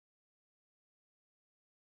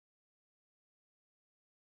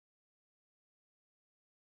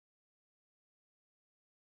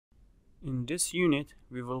In this unit,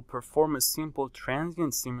 we will perform a simple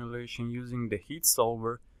transient simulation using the heat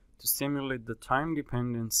solver to simulate the time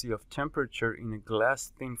dependency of temperature in a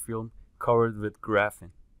glass thin film covered with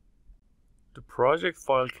graphene. The project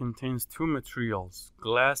file contains two materials,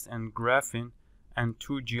 glass and graphene, and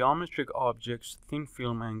two geometric objects, thin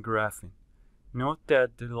film and graphene. Note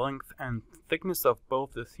that the length and thickness of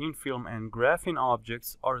both the thin film and graphene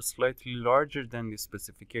objects are slightly larger than the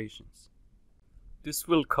specifications. This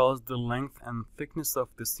will cause the length and thickness of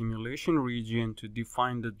the simulation region to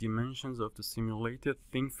define the dimensions of the simulated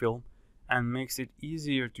thin film and makes it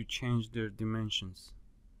easier to change their dimensions.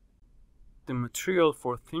 The material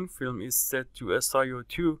for thin film is set to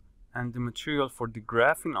SiO2 and the material for the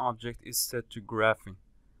graphene object is set to graphene.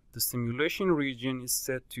 The simulation region is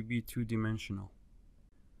set to be two-dimensional.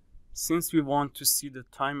 Since we want to see the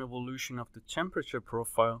time evolution of the temperature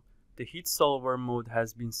profile, the heat solver mode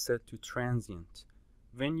has been set to transient.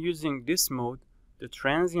 When using this mode, the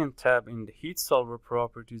Transient tab in the Heat Solver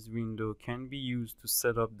Properties window can be used to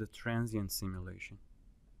set up the transient simulation.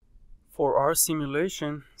 For our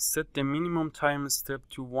simulation, set the minimum time step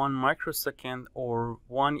to 1 microsecond or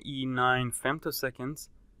 1e9 femtoseconds,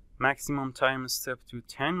 maximum time step to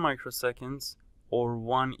 10 microseconds or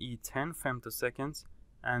 1e10 femtoseconds,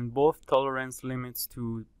 and both tolerance limits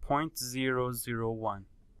to 0.001.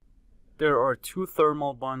 There are two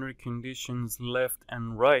thermal boundary conditions, left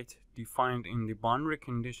and right, defined in the boundary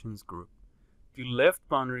conditions group. The left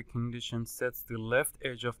boundary condition sets the left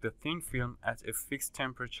edge of the thin film at a fixed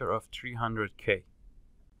temperature of 300 K.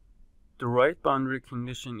 The right boundary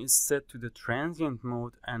condition is set to the transient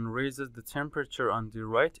mode and raises the temperature on the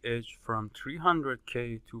right edge from 300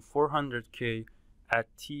 K to 400 K at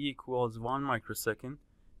T equals 1 microsecond,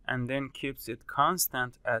 and then keeps it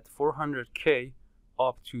constant at 400 K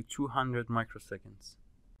up to 200 microseconds.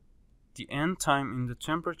 The end time in the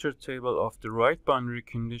temperature table of the right boundary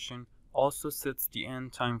condition also sets the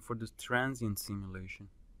end time for the transient simulation.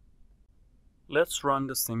 Let's run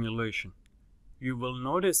the simulation. You will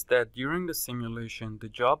notice that during the simulation, the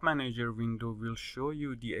Job Manager window will show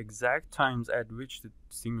you the exact times at which the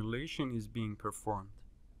simulation is being performed.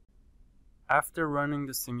 After running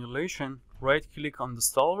the simulation, right-click on the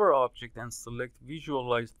solver object and select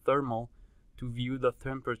Visualize Thermal to view the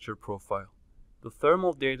temperature profile. The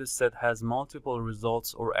thermal dataset has multiple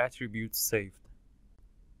results or attributes saved.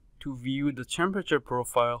 To view the temperature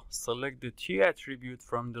profile, select the T attribute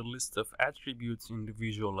from the list of attributes in the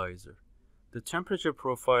visualizer. The temperature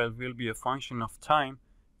profile will be a function of time,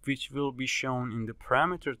 which will be shown in the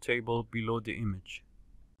parameter table below the image.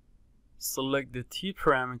 Select the T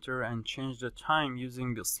parameter and change the time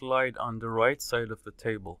using the slide on the right side of the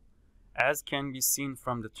table. As can be seen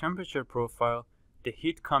from the temperature profile, the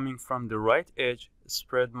heat coming from the right edge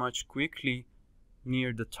spread much quickly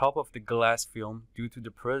near the top of the glass film due to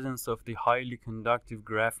the presence of the highly conductive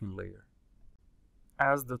graphene layer.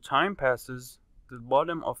 As the time passes, the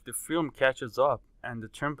bottom of the film catches up and the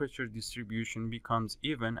temperature distribution becomes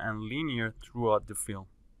even and linear throughout the film.